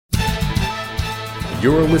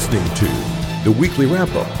You're listening to the Weekly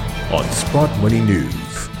Wrap-Up on Sprott Money News.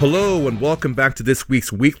 Hello and welcome back to this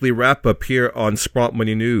week's Weekly Wrap-Up here on Sprott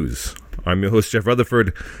Money News. I'm your host, Jeff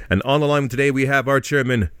Rutherford, and on the line today we have our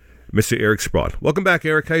chairman, Mr. Eric Sprott. Welcome back,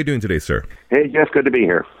 Eric. How are you doing today, sir? Hey, Jeff. Good to be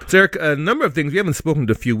here. So, Eric, a number of things. We haven't spoken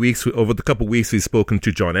to a few weeks. Over the couple of weeks, we've spoken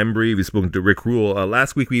to John Embry. We've spoken to Rick Rule.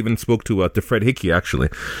 Last week, we even spoke to Fred Hickey, actually.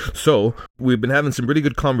 So, we've been having some really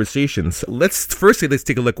good conversations. Let's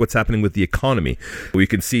take a look at what's happening with the economy. We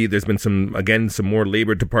can see there's been some more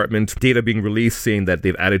Labor Department data being released saying that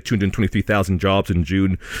they've added 223,000 jobs in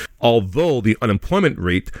June, although the unemployment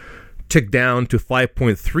rate ticked down to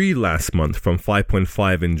 5.3 last month from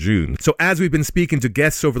 5.5 in June. So as we've been speaking to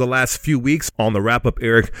guests over the last few weeks on the wrap-up,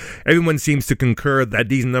 Eric, everyone seems to concur that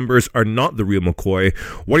these numbers are not the real McCoy.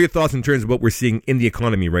 What are your thoughts in terms of what we're seeing in the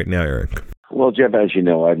economy right now, Eric? Well, Jeff, as you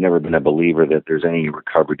know, I've never been a believer that there's any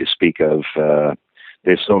recovery to speak of.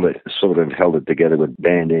 They've sort of held it together with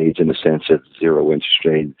Band-Aids in the sense of zero interest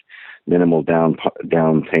rate, minimal down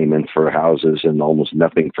payment for houses and almost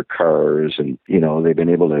nothing for cars. And, they've been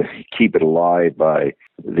able to keep it alive by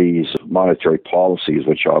these monetary policies,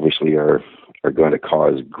 which obviously are going to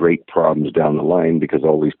cause great problems down the line because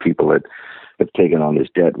all these people that have taken on this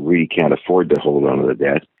debt really can't afford to hold on to the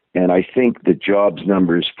debt. And I think the jobs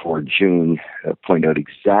numbers for June point out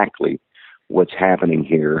exactly what's happening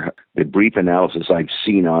here. The brief analysis I've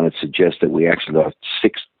seen on it suggests that we actually lost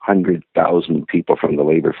 600,000 people from the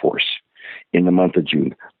labor force in the month of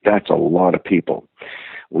June. That's a lot of people.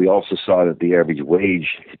 We also saw that the average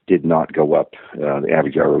wage did not go up, the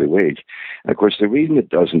average hourly wage. And of course, the reason it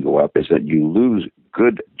doesn't go up is that you lose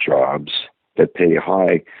good jobs that pay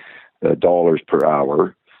high dollars per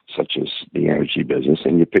hour, such as the energy business,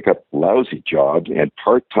 and you pick up lousy jobs and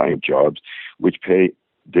part-time jobs, which pay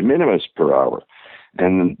de minimis per hour.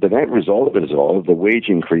 And the net result of it is all the wage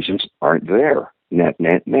increases aren't there, net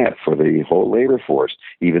for the whole labor force,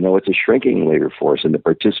 even though it's a shrinking labor force, and the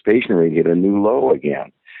participation rate hit a new low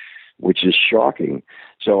again, which is shocking.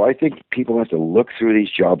 So I think people have to look through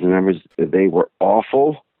these jobs numbers. They were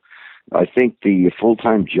awful. I think the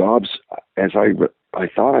full-time jobs, as I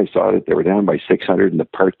thought I saw that they were down by 600, and the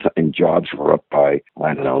part-time jobs were up by,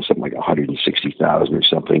 something like 160,000 or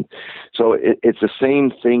something. So it's the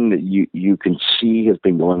same thing that you can see has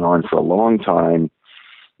been going on for a long time,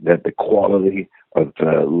 that the quality of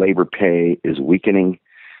labor pay is weakening,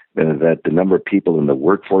 that the number of people in the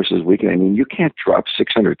workforce is weakening. I mean, you can't drop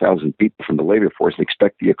 600,000 people from the labor force and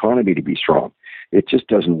expect the economy to be strong. It just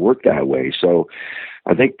doesn't work that way. So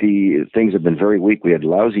I think the things have been very weak. We had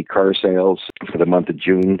lousy car sales for the month of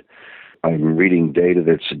June. I'm reading data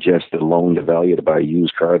that suggests the loan to value to buy a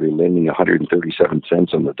used car, they're lending 137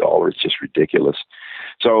 cents on the dollar. It's just ridiculous.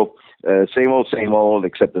 So same old,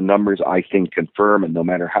 except the numbers, I think, confirm, and no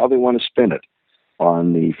matter how they want to spin it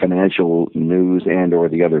on the financial news and or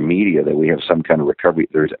the other media, that we have some kind of recovery,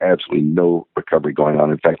 there's absolutely no recovery going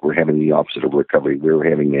on. In fact, we're having the opposite of recovery. We're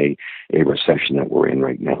having a recession that we're in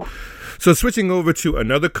right now. So switching over to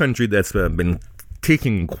another country that's been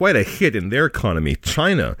taking quite a hit in their economy,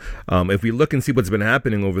 China. If we look and see what's been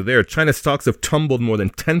happening over there, China's stocks have tumbled more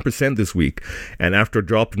than 10% this week, and after a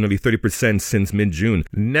drop of nearly 30% since mid-June.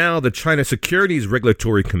 Now, the China Securities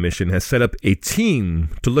Regulatory Commission has set up a team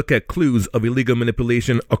to look at clues of illegal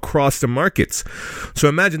manipulation across the markets. So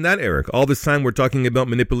imagine that, Eric. All this time we're talking about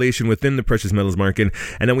manipulation within the precious metals market,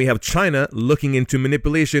 and then we have China looking into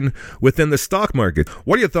manipulation within the stock market.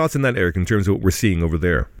 What are your thoughts on that, Eric, in terms of what we're seeing over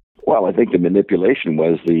there? Well, I think the manipulation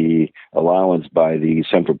was the allowance by the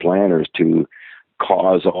central planners to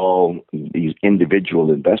cause all these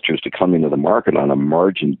individual investors to come into the market on a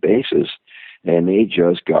margin basis, and they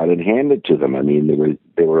just got it handed to them. I mean,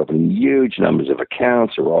 they were opening huge numbers of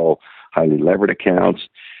accounts. They were all highly levered accounts,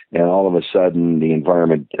 and all of a sudden the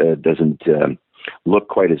environment doesn't look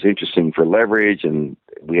quite as interesting for leverage, and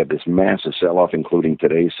we have this massive sell-off, including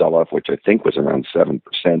today's sell-off, which I think was around 7%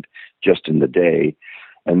 just in the day.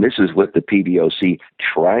 And this is with the PBOC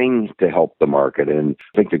trying to help the market. And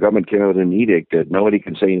I think the government came out with an edict that nobody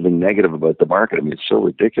can say anything negative about the market. I mean, it's so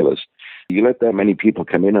ridiculous. You let that many people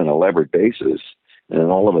come in on a levered basis, and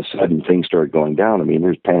then all of a sudden things start going down. I mean,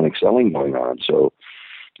 there's panic selling going on. So,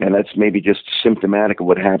 and that's maybe just symptomatic of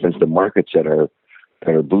what happens to markets that are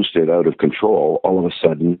boosted out of control. All of a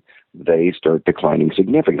sudden, they start declining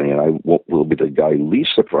significantly. And I will be the guy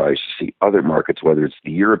least surprised to see other markets, whether it's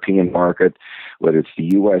the European market, whether it's the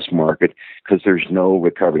U.S. market, because there's no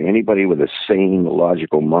recovery. Anybody with a sane,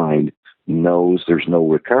 logical mind knows there's no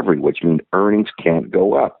recovery, which means earnings can't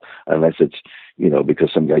go up unless it's, because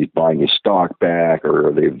some guy's buying his stock back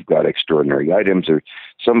or they've got extraordinary items or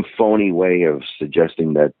some phony way of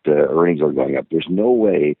suggesting that earnings are going up. There's no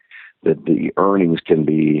way that the earnings can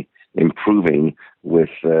be improving with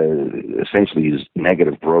essentially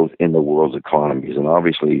negative growth in the world's economies. And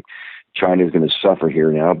obviously, China is going to suffer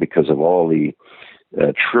here now because of all the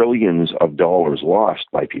trillions of dollars lost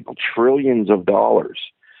by people. Trillions of dollars.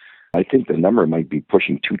 I think the number might be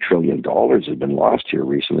pushing $2 trillion has been lost here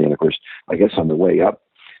recently. And of course, I guess on the way up,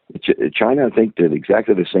 China, I think, did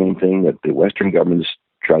exactly the same thing that the Western governments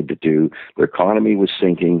tried to do. Their economy was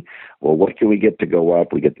sinking. Well, what can we get to go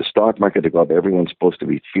up? We get the stock market to go up. Everyone's supposed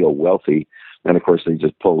to feel wealthy. And of course, they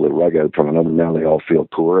just pull the rug out from another. Now they all feel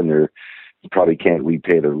poor and they probably can't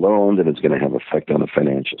repay their loans, and it's going to have effect on the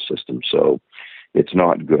financial system. So it's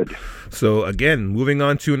not good. So again, moving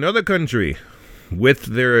on to another country. With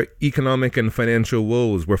their economic and financial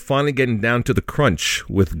woes, we're finally getting down to the crunch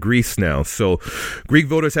with Greece now. So Greek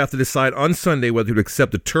voters have to decide on Sunday whether to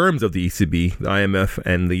accept the terms of the ECB, the IMF,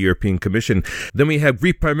 and the European Commission. Then we have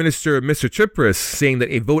Greek Prime Minister Mr. Tsipras saying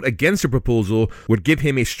that a vote against the proposal would give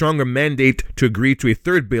him a stronger mandate to agree to a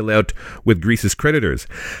third bailout with Greece's creditors.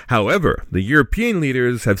 However, the European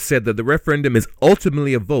leaders have said that the referendum is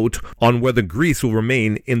ultimately a vote on whether Greece will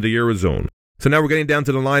remain in the Eurozone. So now we're getting down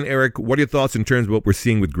to the line, Eric. What are your thoughts in terms of what we're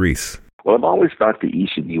seeing with Greece? Well, I've always thought the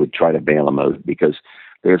ECB would try to bail them out because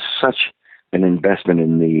there's such an investment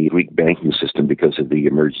in the Greek banking system because of the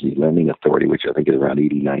Emergency Lending Authority, which I think is around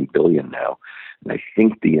 $89 billion now. And I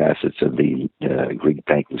think the assets of the Greek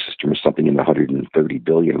banking system are something in the $130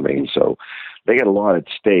 billion range. So they got a lot at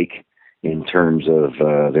stake in terms of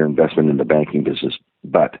their investment in the banking business.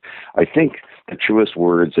 But I think the truest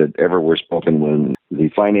words that ever were spoken when the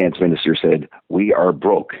finance minister said, "We are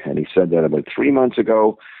broke." And he said that about 3 months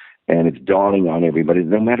ago, and it's dawning on everybody,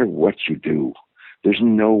 no matter what you do, there's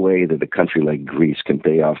no way that a country like Greece can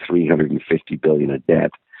pay off $350 billion of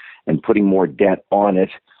debt, and putting more debt on it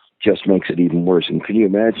just makes it even worse. And can you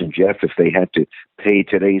imagine, Jeff, if they had to pay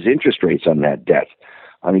today's interest rates on that debt?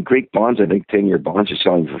 I mean, Greek bonds, I think 10-year bonds are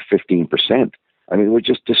selling for 15%. I mean, it would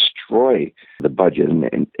just destroy the budget.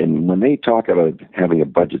 And when they talk about having a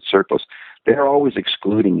budget surplus, they're always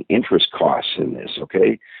excluding interest costs in this,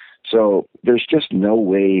 okay? So there's just no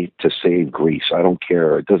way to save Greece. I don't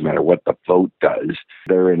care. It doesn't matter what the vote does.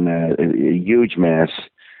 They're in a huge mess.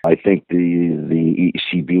 I think the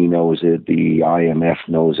ECB knows it. The IMF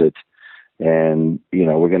knows it. And,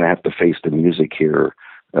 we're going to have to face the music here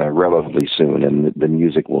relatively soon, and the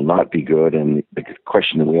music will not be good. And the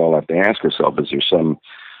question that we all have to ask ourselves is there some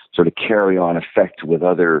sort of carry-on effect with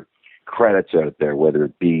other credits out there, whether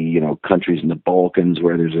it be, countries in the Balkans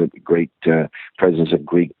where there's a great presence of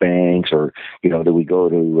Greek banks, or, do we go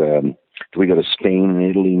to Spain and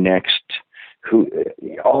Italy next?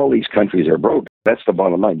 All these countries are broke. That's the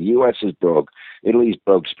bottom line. The U.S. is broke. Italy's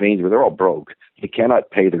broke. Spain's, they're all broke. They cannot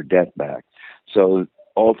pay their debt back. So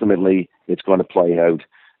ultimately, it's going to play out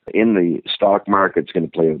in the stock market, it's going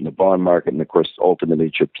to play out in the bond market, and of course, ultimately,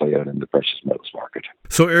 it should play out in the precious metals market.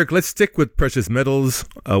 So, Eric, let's stick with precious metals.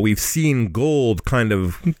 We've seen gold kind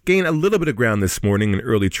of gain a little bit of ground this morning in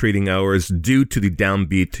early trading hours due to the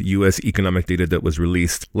downbeat U.S. economic data that was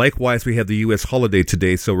released. Likewise, we have the U.S. holiday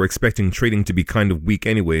today, so we're expecting trading to be kind of weak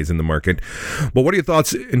anyways in the market. But what are your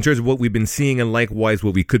thoughts in terms of what we've been seeing and likewise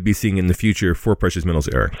what we could be seeing in the future for precious metals,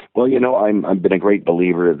 Eric? Well, I've been a great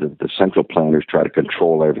believer that the central planners try to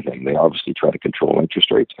control everything. They obviously try to control interest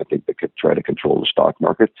rates. I think they could try to control the stock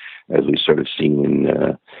market, as we've sort of seen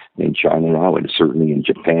in China now, and certainly in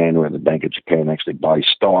Japan, where the Bank of Japan actually buys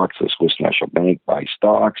stocks. The Swiss National Bank buys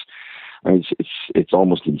stocks. I mean, it's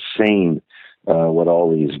almost insane what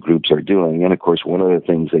all these groups are doing. And of course, one of the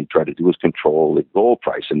things they try to do is control the gold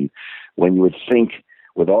price. And when you would think,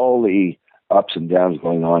 with all the ups and downs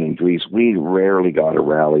going on in Greece, we rarely got a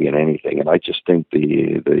rally in anything. And I just think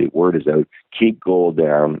the word is out, keep gold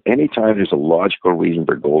down. Anytime there's a logical reason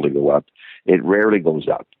for gold to go up, it rarely goes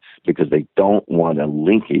up because they don't want a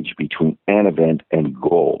linkage between an event and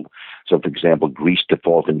gold. So, for example, Greece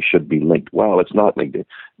defaulting should be linked. Well, it's not linked.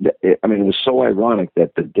 It was so ironic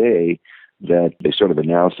that the day that they sort of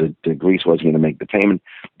announced that Greece wasn't going to make the payment,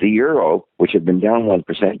 the euro, which had been down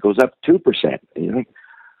 1%, goes up 2%. And you think,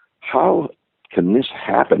 how can this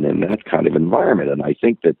happen in that kind of environment? And I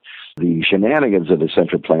think that the shenanigans of the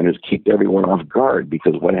central planners keep everyone off guard,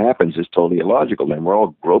 because what happens is totally illogical. And we're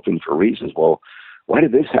all groping for reasons. Well, why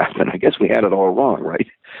did this happen? I guess we had it all wrong, right?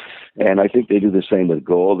 And I think they do the same with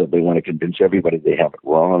gold, that they want to convince everybody they have it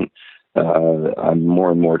wrong. I'm more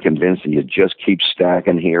and more convinced that you just keep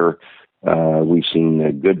stacking here. We've seen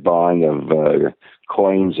a good buying of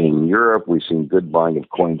coins in Europe. We've seen good buying of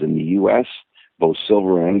coins in the U.S., both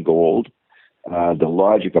silver and gold. The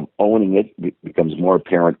logic of owning it becomes more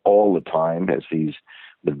apparent all the time as the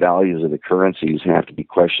values of the currencies have to be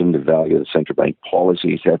questioned, the value of the central bank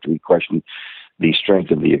policies have to be questioned, the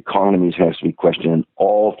strength of the economies has to be questioned, and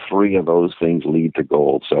all three of those things lead to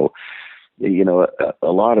gold. So,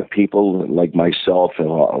 a lot of people like myself,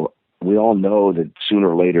 we all know that sooner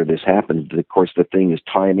or later this happens. Of course, the thing is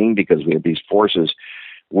timing, because we have these forces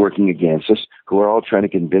working against us who are all trying to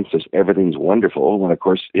convince us everything's wonderful, when, of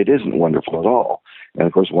course, it isn't wonderful at all. And,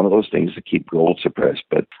 of course, one of those things is to keep gold suppressed.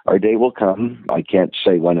 But our day will come. I can't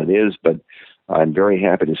say when it is, but I'm very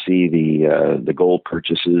happy to see the gold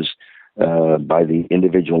purchases by the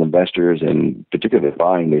individual investors, and particularly the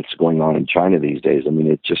buying that's going on in China these days. I mean,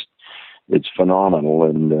 it's phenomenal,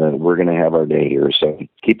 and we're going to have our day here. So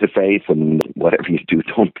keep the faith, and whatever you do,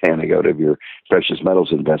 don't panic out of your precious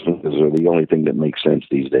metals investments, because they're the only thing that makes sense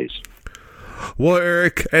these days. Well,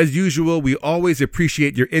 Eric, as usual, we always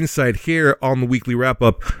appreciate your insight here on the Weekly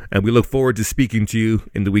Wrap-Up, and we look forward to speaking to you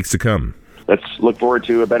in the weeks to come. Let's look forward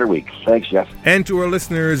to a better week. Thanks, Jeff. And to our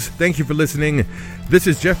listeners, thank you for listening. This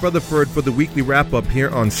is Jeff Rutherford for the Weekly Wrap-Up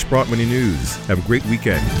here on Sprott Money News. Have a great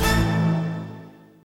weekend.